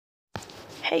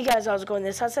Hey guys, how's it going?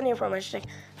 This is Hassan here from Hashtag,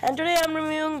 and today I'm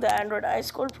reviewing the Android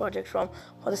Ice Cold project ROM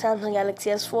for the Samsung Galaxy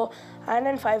S4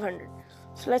 i9500.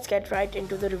 So let's get right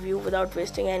into the review without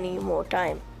wasting any more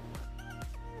time.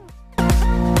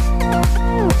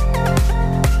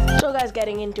 So guys,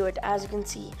 getting into it, as you can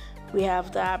see, we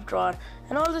have the app drawer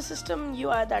and all the system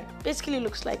UI that basically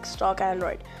looks like stock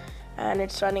Android, and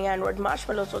it's running Android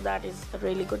Marshmallow, so that is a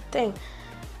really good thing.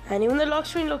 And even the lock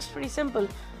screen looks pretty simple.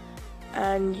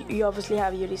 And you obviously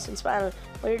have your recents panel,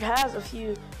 but it has a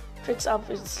few tricks up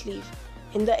its sleeve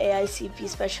in the AICP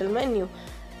special menu.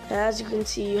 And as you can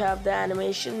see, you have the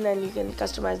animation, and you can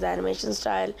customize the animation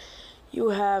style. You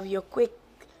have your quick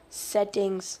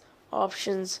settings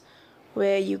options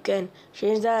where you can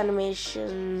change the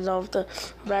animations of the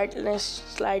brightness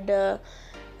slider,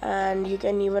 and you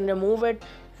can even remove it.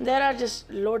 There are just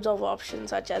loads of options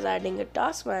such as adding a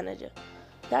task manager.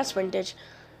 That's vintage.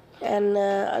 And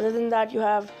other than that, you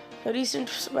have a recent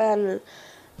panel,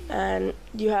 and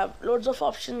you have loads of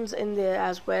options in there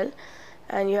as well.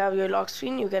 And you have your lock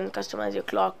screen. You can customize your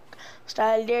clock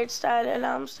style, date style,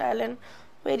 alarm style, and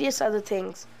various other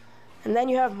things. And then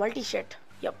you have multi-shed.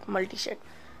 Multi-shed,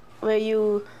 where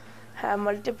you have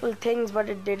multiple things, but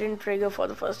it didn't trigger for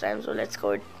the first time. So let's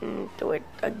go into it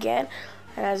again.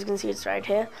 And as you can see, it's right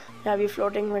here. You have your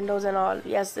floating windows and all.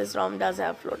 Yes, this ROM does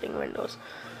have floating windows.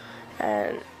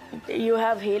 And you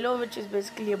have Halo, which is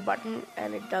basically a button,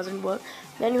 and it doesn't work.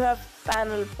 Then you have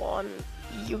panel pawn.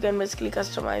 You can basically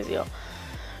customize your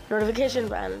notification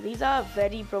panel. These are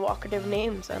very provocative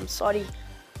names. I'm sorry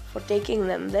for taking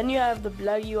them. Then you have the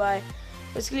blur UI.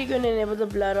 Basically, you can enable the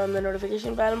blur on the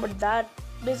notification panel, but that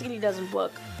basically doesn't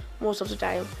work most of the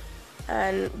time.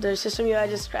 And the system UI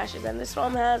just crashes. And this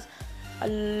ROM has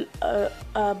a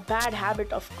bad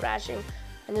habit of crashing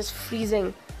and just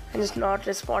freezing and just not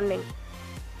responding.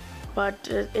 But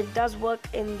it does work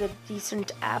in the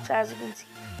recent apps, as you can see.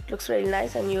 It looks really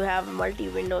nice, and you have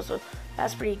multi-windows, so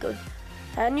that's pretty good.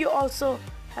 And you also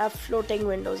have floating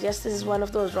windows. Yes, this is one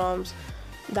of those ROMs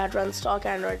that runs stock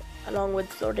Android along with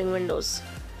floating windows,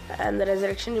 and the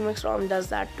Resurrection Remix ROM does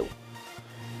that too.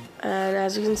 And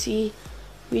as you can see,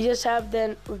 we just have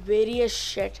then various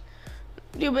shit.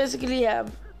 You basically have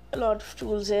a lot of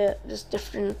tools here, just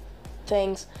different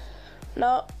things.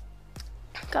 Now,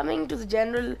 coming to the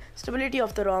general stability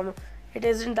of the ROM, it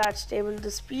isn't that stable.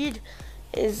 The speed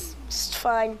is just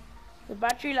fine. The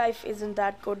battery life isn't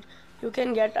that good. You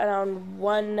can get around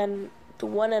 1 to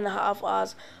 1.5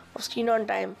 hours of screen on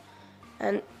time,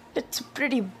 and it's a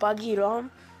pretty buggy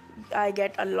ROM. I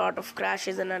get a lot of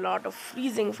crashes and a lot of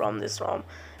freezing from this ROM,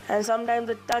 and sometimes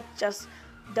the touch just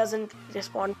doesn't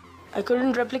respond. I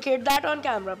couldn't replicate that on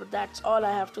camera, but that's all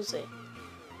I have to say.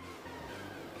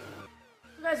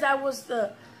 Guys, that was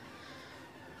the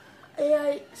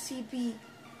AICP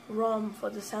ROM for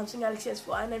the Samsung Galaxy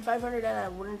S4 i9500, and I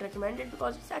wouldn't recommend it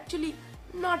because it's actually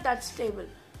not that stable.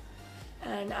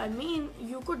 And I mean,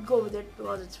 you could go with it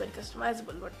because it's very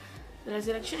customizable, but the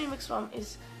Resurrection Remix ROM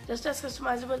is just as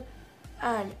customizable,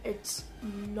 and it's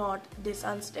not this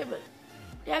unstable.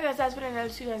 Yeah guys, that's been it. I'll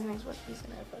see you guys next one. Peace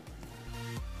and have fun.